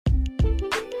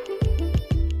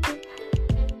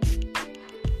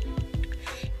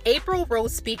April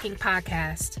Rose Speaking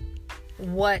Podcast.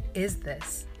 What is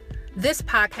this? This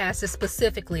podcast is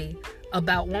specifically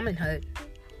about womanhood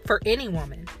for any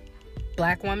woman.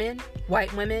 Black women,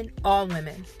 white women, all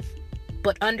women.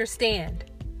 But understand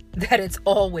that it's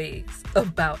always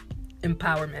about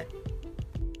empowerment.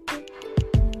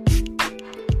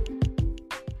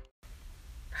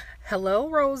 Hello,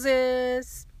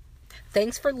 Roses.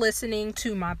 Thanks for listening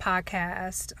to my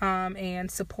podcast and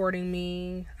supporting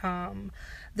me.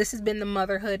 This has been the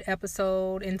motherhood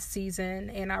episode and season,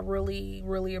 and I really,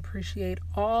 really appreciate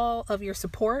all of your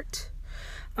support.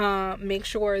 Make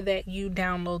sure that you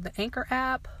download the Anchor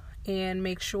app and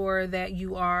make sure that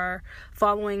you are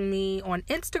following me on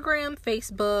Instagram,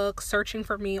 Facebook, searching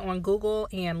for me on Google,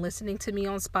 and listening to me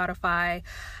on Spotify.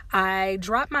 I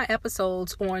drop my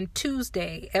episodes on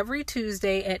Tuesday, every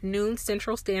Tuesday at noon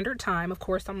Central Standard Time. Of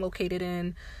course, I'm located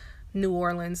in New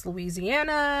Orleans,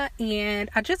 Louisiana, and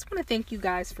I just want to thank you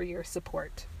guys for your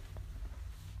support.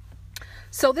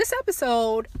 So this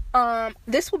episode,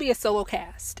 this will be a solo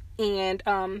cast, and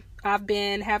I've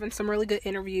been having some really good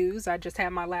interviews. I just had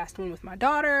my last one with my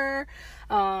daughter,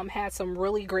 had some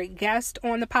really great guests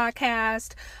on the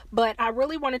podcast, but I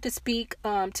really wanted to speak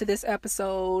to this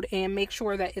episode and make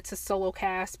sure that it's a solo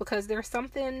cast because there's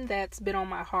something that's been on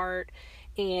my heart,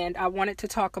 and I wanted to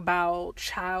talk about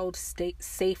child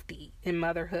safety in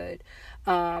motherhood.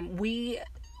 We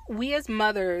as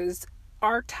mothers,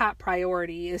 our top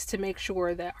priority is to make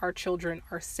sure that our children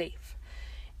are safe.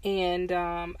 And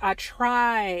I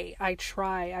try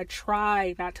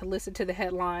not to listen to the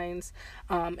headlines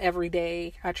every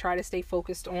day. I try to stay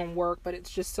focused on work, but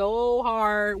it's just so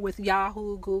hard with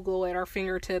Yahoo, Google at our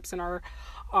fingertips and our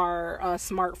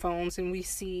smartphones, and we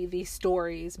see these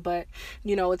stories. But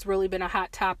it's really been a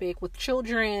hot topic with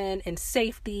children and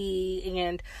safety.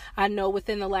 And I know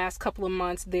within the last couple of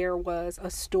months there was a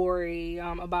story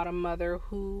about a mother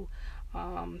who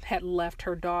had left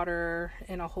her daughter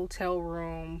in a hotel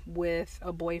room with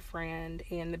a boyfriend,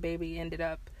 and the baby ended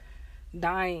up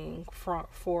dying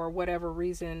for whatever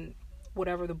reason,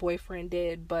 whatever the boyfriend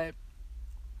did. But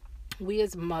we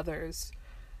as mothers,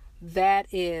 that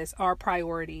is our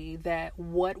priority, that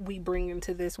what we bring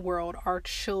into this world, our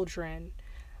children,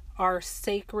 our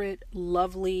sacred,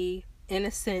 lovely,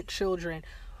 innocent children,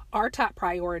 our top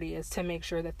priority is to make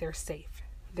sure that they're safe.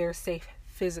 They're safe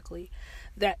physically,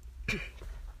 that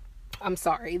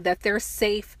they're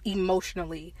safe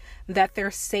emotionally, that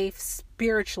they're safe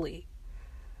spiritually.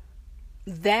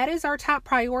 That is our top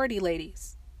priority,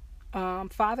 ladies.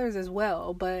 Fathers as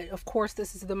well, but of course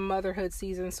this is the motherhood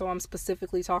season, so I'm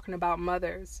specifically talking about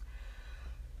mothers.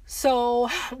 So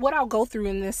what I'll go through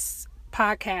in this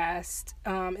podcast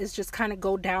is just kind of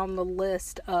go down the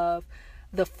list of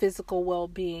the physical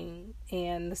well-being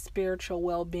and the spiritual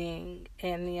well-being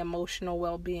and the emotional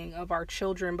well-being of our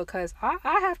children, because I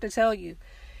have to tell you,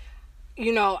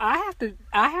 I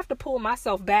have to pull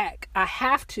myself back. I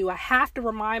have to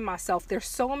remind myself there's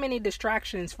so many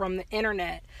distractions from the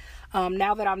internet.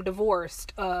 Now that I'm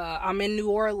divorced, I'm in New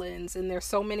Orleans, and there's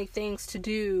so many things to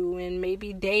do, and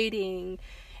maybe dating,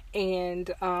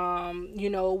 and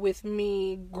with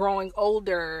me growing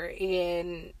older,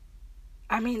 and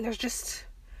I mean, there's just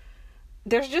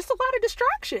a lot of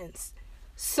distractions.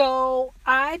 So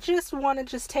I just want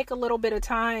to take a little bit of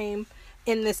time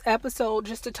in this episode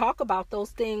just to talk about those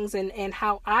things and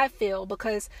how I feel,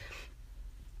 because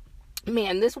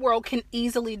man, this world can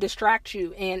easily distract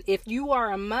you. And if you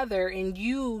are a mother and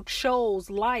you chose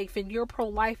life and you're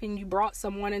pro-life and you brought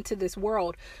someone into this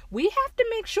world, we have to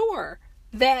make sure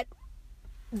that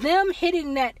them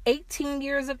hitting that 18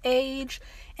 years of age,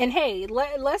 and hey,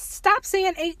 let's stop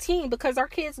saying 18, because our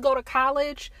kids go to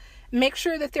college. Make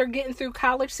sure that they're getting through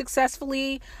college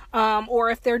successfully, or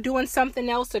if they're doing something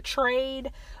else, a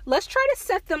trade, let's try to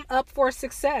set them up for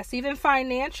success, even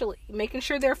financially, making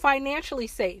sure they're financially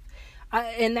safe.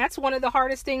 And that's one of the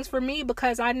hardest things for me,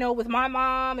 because I know with my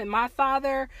mom and my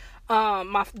father,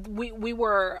 we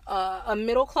were a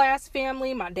middle class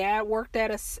family. My dad worked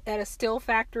at a steel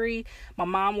factory. My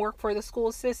mom worked for the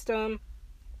school system.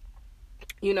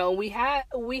 We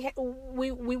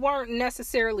weren't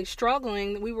necessarily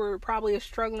struggling. We were probably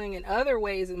struggling in other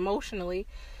ways emotionally.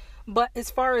 But as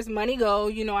far as money go,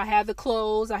 I had the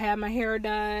clothes, I had my hair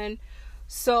done.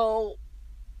 So,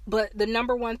 but the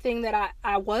number one thing that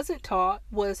I wasn't taught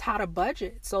was how to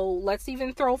budget. So let's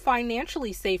even throw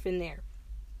financially safe in there.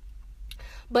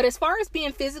 But as far as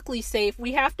being physically safe,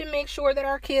 we have to make sure that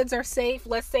our kids are safe.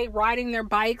 Let's say riding their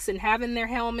bikes and having their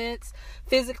helmets,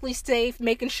 physically safe,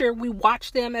 making sure we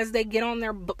watch them as they get on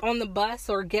the bus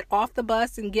or get off the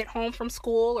bus and get home from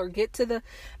school or get to the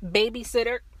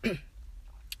babysitter.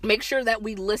 Make sure that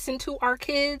we listen to our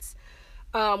kids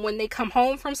when they come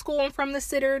home from school and from the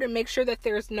sitter, to make sure that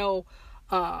there's no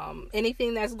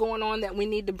anything that's going on that we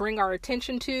need to bring our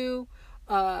attention to.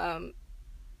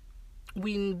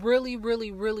 We really,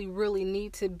 really, really, really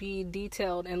need to be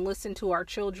detailed and listen to our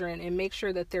children and make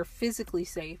sure that they're physically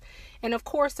safe. And of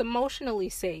course, emotionally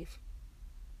safe.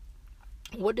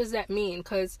 What does that mean?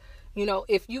 Because,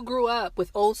 if you grew up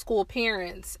with old school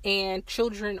parents and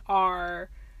children are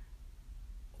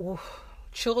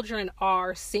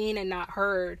seen and not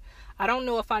heard, I don't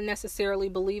know if I necessarily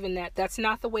believe in that. That's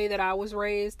not the way that I was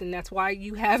raised, and that's why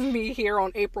you have me here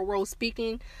on April Rose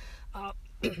Speaking.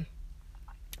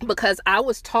 Because I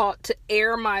was taught to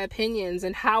air my opinions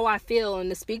and how I feel and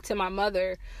to speak to my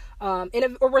mother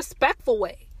in a respectful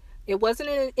way. It wasn't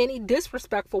in any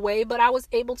disrespectful way, but I was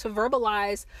able to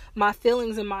verbalize my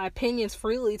feelings and my opinions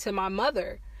freely to my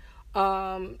mother.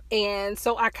 And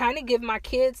so I kind of give my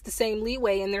kids the same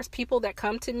leeway. And there's people that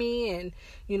come to me and,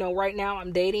 right now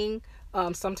I'm dating,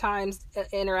 sometimes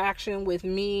interaction with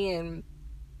me and,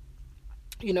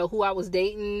 who I was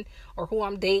dating or who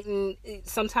I'm dating,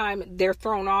 sometimes they're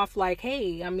thrown off like,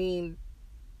 hey,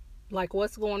 like,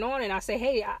 what's going on? And I say,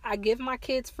 hey, I give my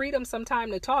kids freedom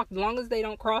sometime to talk, as long as they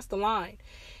don't cross the line.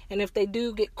 And if they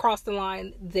do get crossed the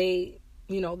line, they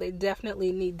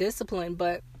definitely need discipline.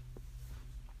 But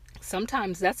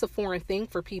sometimes that's a foreign thing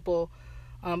for people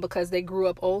because they grew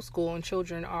up old school and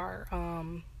children are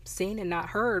seen and not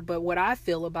heard. But what I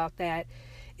feel about that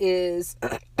is,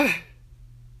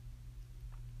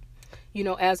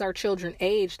 as our children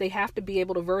age, they have to be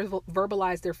able to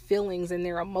verbalize their feelings and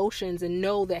their emotions and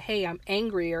know that, hey, I'm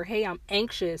angry, or hey, I'm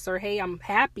anxious, or hey, I'm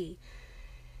happy.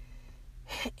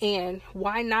 And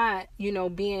why not,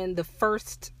 being the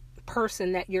first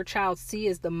person that your child see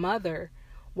as the mother,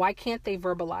 why can't they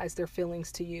verbalize their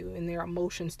feelings to you and their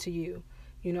emotions to you?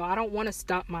 I don't want to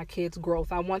stunt my kids'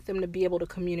 growth. I want them to be able to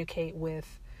communicate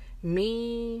with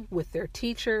me, with their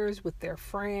teachers, with their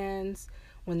friends,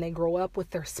 when they grow up, with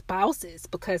their spouses.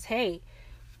 Because, hey,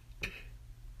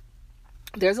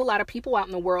 there's a lot of people out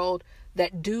in the world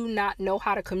that do not know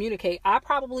how to communicate. I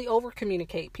probably over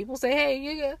communicate. People say,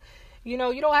 hey, you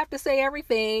don't have to say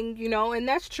everything, and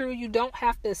that's true. You don't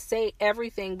have to say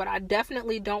everything, but I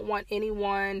definitely don't want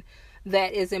anyone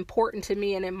that is important to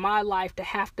me and in my life to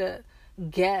have to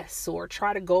guess or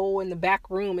try to go in the back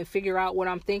room and figure out what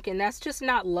I'm thinking. That's just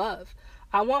not love.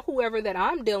 I want whoever that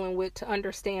I'm dealing with to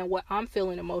understand what I'm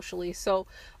feeling emotionally. So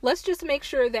let's just make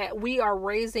sure that we are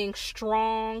raising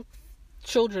strong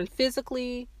children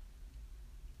physically,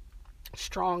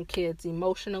 strong kids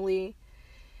emotionally.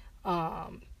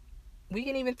 We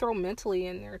can even throw mentally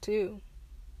in there too.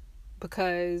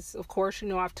 Because, of course,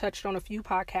 I've touched on a few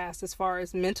podcasts as far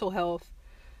as mental health.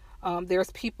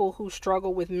 There's people who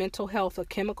struggle with mental health, a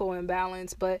chemical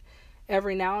imbalance, but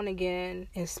every now and again,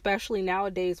 especially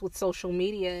nowadays with social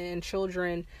media and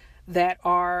children that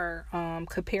are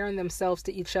comparing themselves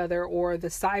to each other, or the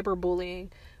cyberbullying,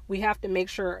 we have to make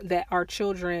sure that our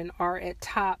children are at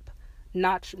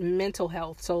top-notch mental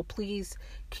health. So please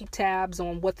keep tabs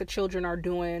on what the children are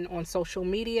doing on social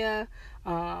media,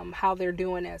 how they're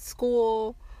doing at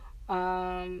school.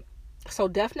 So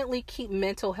definitely keep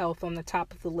mental health on the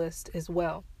top of the list as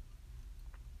well.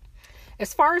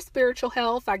 As far as spiritual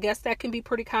health, I guess that can be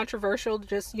pretty controversial.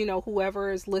 Just,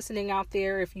 whoever is listening out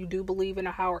there, if you do believe in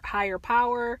a higher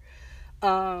power,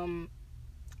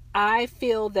 I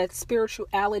feel that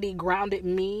spirituality grounded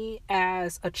me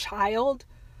as a child,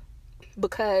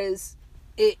 because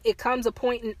it comes a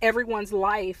point in everyone's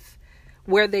life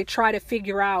where they try to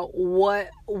figure out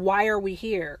why are we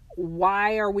here?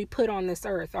 Why are we put on this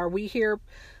earth? Are we here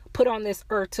put on this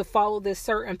earth to follow this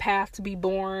certain path, to be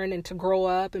born and to grow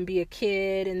up and be a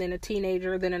kid and then a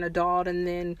teenager, then an adult, and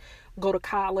then go to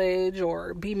college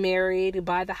or be married,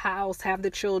 buy the house, have the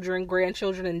children,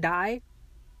 grandchildren, and die?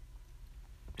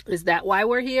 Is that why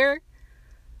we're here?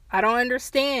 I don't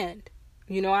understand.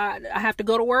 I have to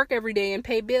go to work every day and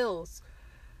pay bills.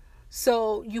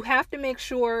 So you have to make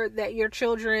sure that your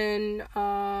children,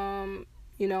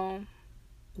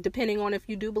 depending on if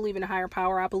you do believe in a higher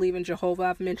power. I believe in Jehovah.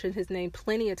 I've mentioned his name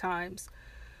plenty of times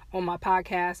on my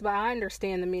podcast, but I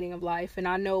understand the meaning of life and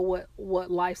I know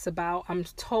what life's about. I'm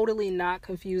totally not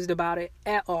confused about it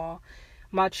at all.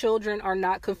 My children are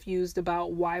not confused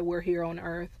about why we're here on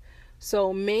earth.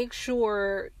 So make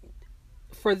sure,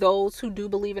 for those who do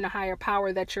believe in a higher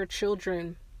power, that your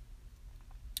children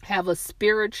have a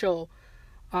spiritual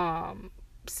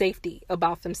safety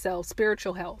about themselves,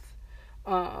 spiritual health.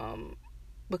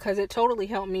 Because it totally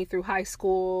helped me through high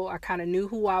school. I kind of knew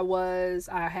who I was.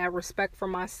 I had respect for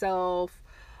myself.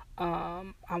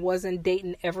 I wasn't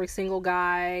dating every single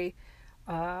guy.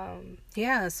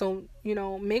 Yeah, so,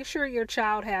 make sure your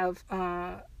child have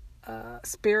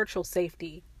spiritual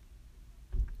safety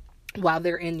while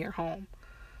they're in your home.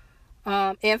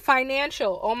 And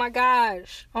financial. Oh my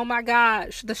gosh.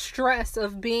 The stress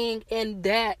of being in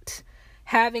debt,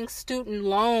 having student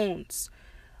loans.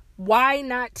 Why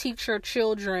not teach your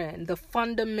children the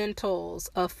fundamentals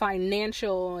of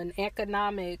financial and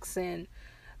economics, and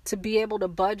to be able to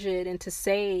budget and to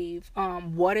save?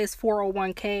 What is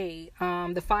 401k?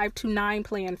 The 529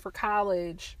 plan for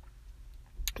college.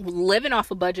 Living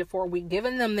off a budget for a week,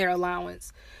 giving them their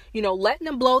allowance, letting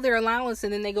them blow their allowance,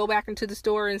 and then they go back into the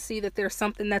store and see that there's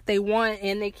something that they want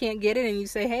and they can't get it, and you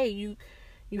say, hey, you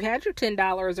had your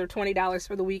 $10 or $20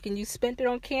 for the week and you spent it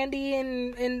on candy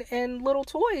and little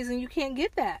toys, and you can't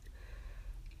get that.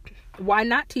 Why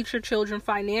not teach your children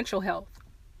financial health?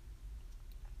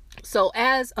 So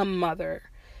as a mother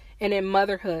and in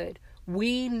motherhood,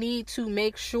 we need to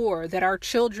make sure that our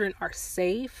children are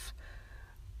safe,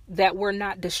 that we're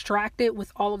not distracted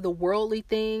with all of the worldly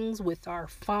things, with our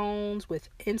phones, with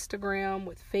Instagram,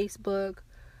 with Facebook.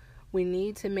 We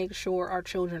need to make sure our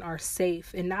children are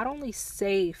safe, and not only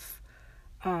safe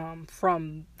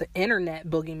from the internet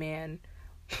boogeyman,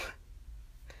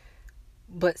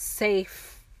 but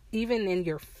safe even in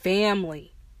your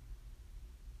family,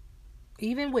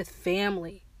 even with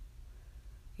family.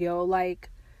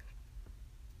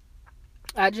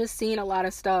 I just seen a lot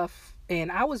of stuff. And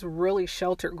I was really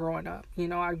sheltered growing up.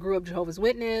 I grew up Jehovah's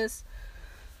Witness.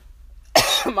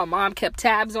 My mom kept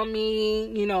tabs on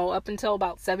me, up until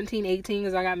about 17, 18,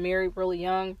 because I got married really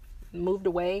young, moved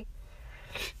away.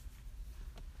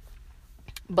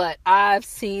 But I've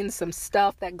seen some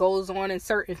stuff that goes on in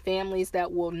certain families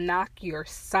that will knock your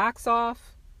socks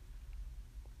off.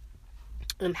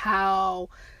 And how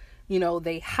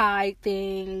they hide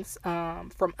things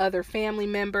from other family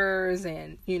members,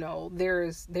 and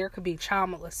there could be child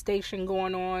molestation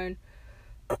going on,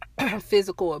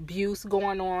 physical abuse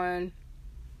going on.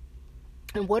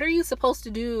 And what are you supposed to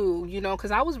do?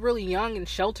 Because I was really young and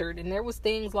sheltered, and there was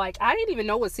things like, I didn't even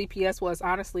know what CPS was,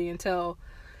 honestly, until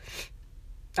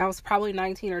I was probably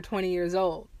 19 or 20 years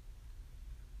old.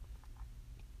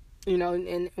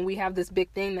 And we have this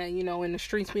big thing that, in the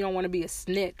streets, we don't want to be a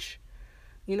snitch.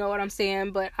 You know what I'm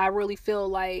saying? But I really feel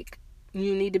like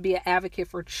you need to be an advocate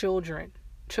for children.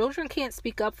 Children can't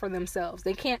speak up for themselves.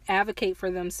 They can't advocate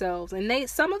for themselves. And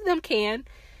some of them can,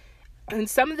 and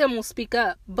some of them will speak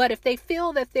up. But if they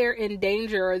feel that they're in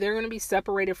danger, or they're going to be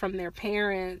separated from their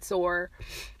parents, or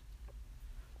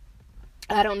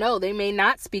I don't know, they may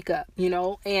not speak up,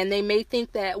 and they may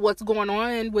think that what's going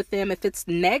on with them, if it's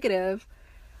negative,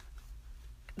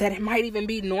 that it might even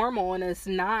be normal, and it's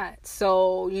not.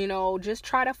 So, just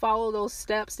try to follow those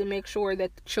steps to make sure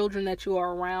that the children that you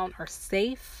are around are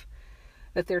safe,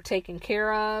 that they're taken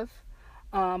care of.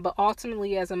 But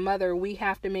ultimately, as a mother, we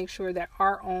have to make sure that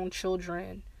our own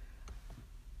children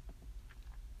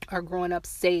are growing up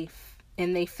safe,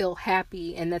 and they feel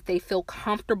happy, and that they feel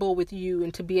comfortable with you,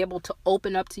 and to be able to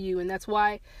open up to you. And that's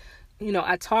why,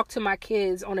 I talk to my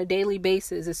kids on a daily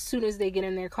basis. As soon as they get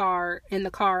in the car,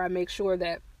 I make sure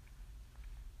that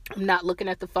I'm not looking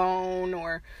at the phone,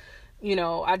 or,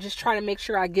 I just try to make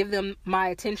sure I give them my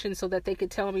attention so that they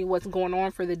could tell me what's going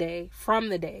on from the day.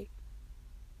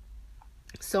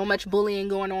 So much bullying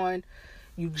going on.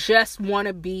 You just want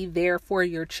to be there for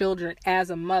your children as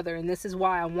a mother. And this is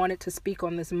why I wanted to speak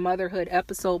on this motherhood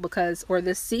episode,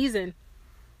 this season,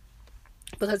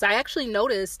 because I actually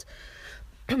noticed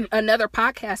another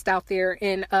podcast out there,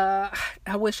 and I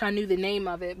wish I knew the name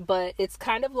of it, but it's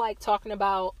kind of like talking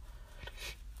about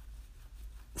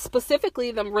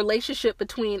specifically the relationship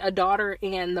between a daughter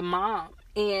and the mom.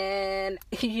 And,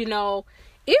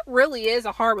 it really is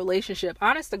a hard relationship,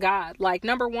 honest to God. Like,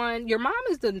 number one, your mom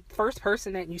is the first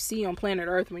person that you see on planet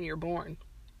Earth when you're born.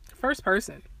 First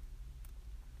person.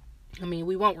 I mean,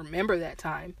 we won't remember that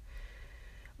time.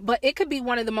 But it could be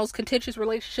one of the most contentious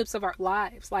relationships of our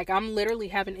lives. Like, I'm literally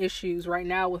having issues right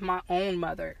now with my own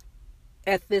mother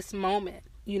at this moment.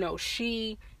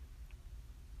 I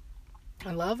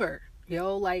love her.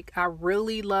 I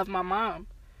really love my mom.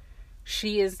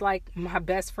 She is like my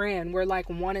best friend. We're like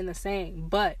one and the same.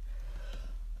 But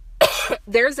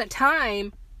there's a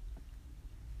time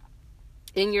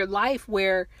in your life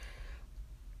where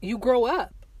you grow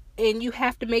up and you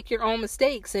have to make your own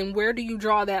mistakes. And where do you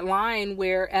draw that line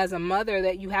where, as a mother,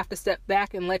 that you have to step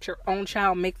back and let your own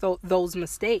child make those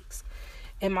mistakes?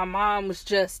 And my mom was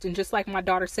just like my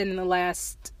daughter said in the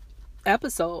last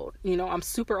episode, I'm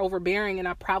super overbearing, and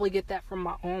I probably get that from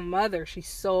my own mother. She's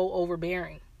so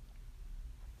overbearing.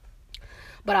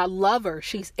 But I love her.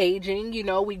 She's aging. You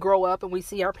know, we grow up and we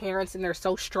see our parents and they're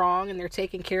so strong and they're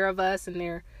taking care of us and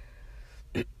they're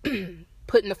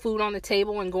putting the food on the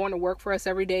table and going to work for us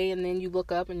every day. And then you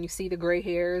look up and you see the gray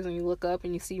hairs and you look up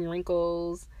and you see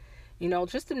wrinkles, you know,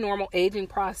 just the normal aging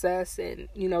process. And,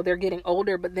 you know, they're getting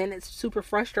older, but then it's super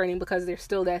frustrating because they're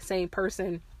still that same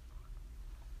person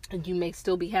and you may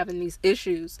still be having these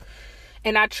issues.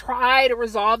 And I try to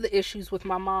resolve the issues with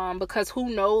my mom because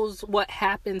who knows what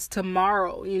happens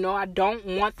tomorrow. You know, I don't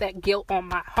want that guilt on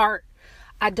my heart.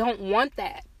 I don't want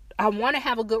that. I want to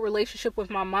have a good relationship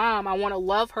with my mom. I want to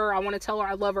love her. I want to tell her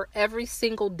I love her every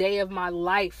single day of my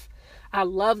life. I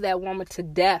love that woman to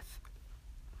death.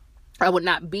 I would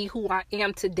not be who I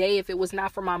am today if it was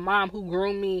not for my mom who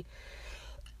groomed me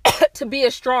to be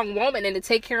a strong woman and to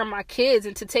take care of my kids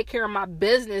and to take care of my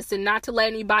business and not to let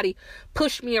anybody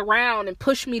push me around and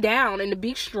push me down and to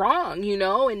be strong, you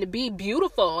know, and to be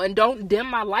beautiful and don't dim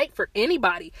my light for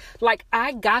anybody. Like,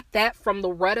 I got that from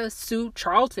Loretta Sue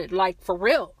Charlton, like, for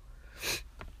real.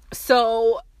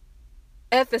 So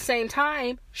at the same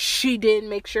time, she did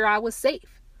make sure I was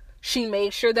safe. She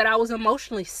made sure that I was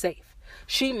emotionally safe.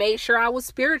 She made sure I was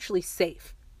spiritually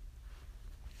safe.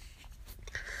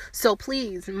 So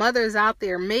please, mothers out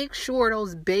there, make sure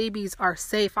those babies are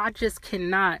safe. I just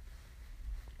cannot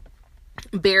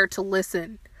bear to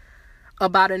listen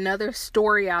about another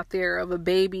story out there of a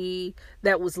baby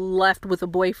that was left with a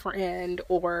boyfriend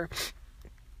or,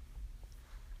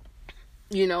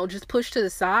 you know, just pushed to the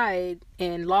side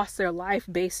and lost their life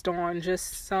based on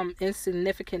just some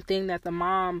insignificant thing that the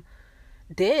mom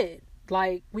did.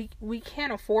 Like, we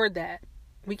can't afford that.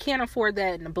 We can't afford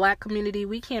that in the black community.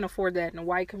 We can't afford that in the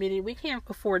white community. We can't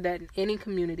afford that in any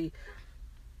community,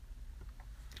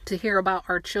 to hear about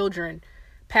our children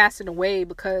passing away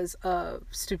because of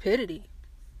stupidity.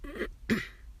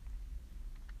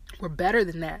 We're better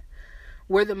than that.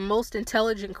 We're the most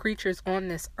intelligent creatures on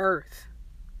this earth.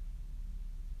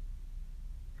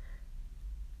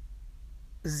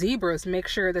 Zebras make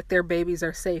sure that their babies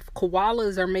are safe.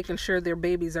 Koalas are making sure their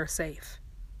babies are safe.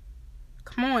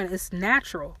 Come on, it's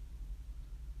natural.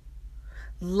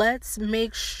 Let's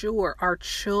make sure our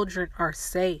children are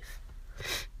safe.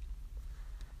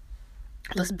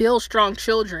 Let's build strong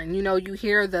children. You know, you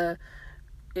hear the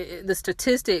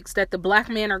statistics that the black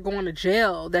men are going to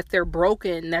jail, that they're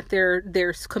broken, that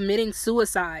they're committing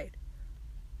suicide.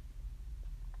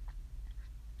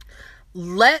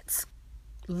 Let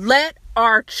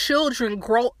our children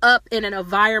grow up in an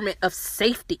environment of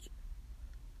safety.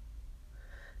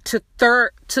 To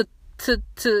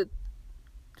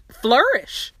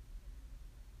flourish,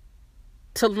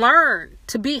 to learn,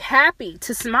 to be happy,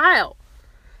 to smile.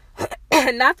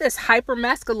 Not this hyper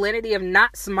masculinity of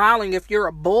not smiling if you're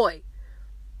a boy,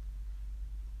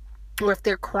 or if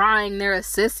they're crying, they're a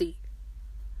sissy.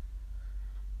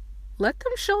 Let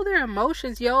them show their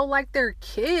emotions, yo, like they're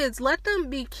kids. Let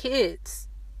them be kids.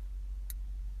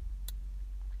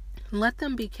 Let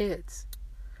them be kids.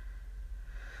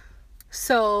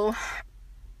 So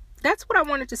that's what I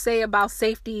wanted to say about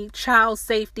safety, child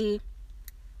safety.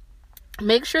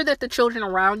 Make sure that the children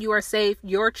around you are safe.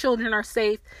 Your children are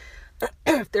safe.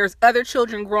 If there's other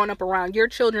children growing up around, your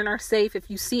children are safe. If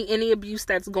you see any abuse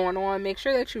that's going on, make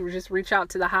sure that you just reach out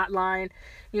to the hotline.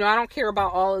 You know, I don't care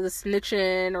about all of the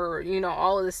snitching or, you know,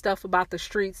 all of the stuff about the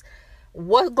streets.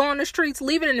 What's going on the streets,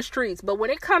 leave it in the streets. But when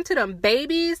it comes to them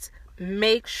babies,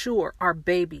 make sure our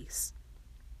babies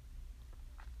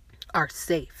are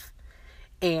safe.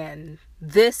 And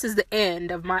this is the end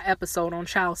of my episode on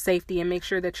child safety. And make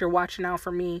sure that you're watching out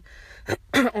for me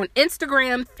on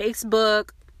Instagram,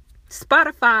 Facebook,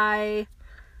 Spotify,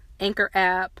 Anchor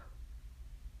app.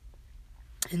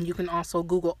 And you can also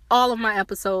Google all of my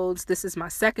episodes. This is my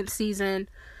second season.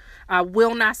 I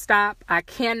will not stop. I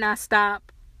cannot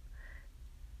stop.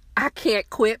 I can't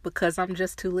quit because I'm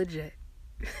just too legit.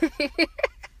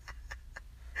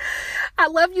 I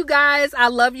love you guys. I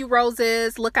love you,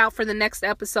 roses. Look out for the next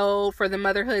episode for the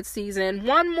motherhood season.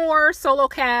 One more solo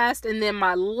cast and then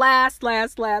my last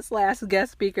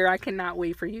guest speaker. I cannot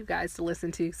wait for you guys to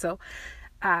listen to. So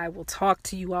I will talk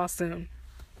to you all soon.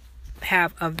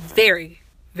 Have a very,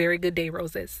 very good day,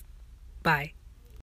 roses. Bye.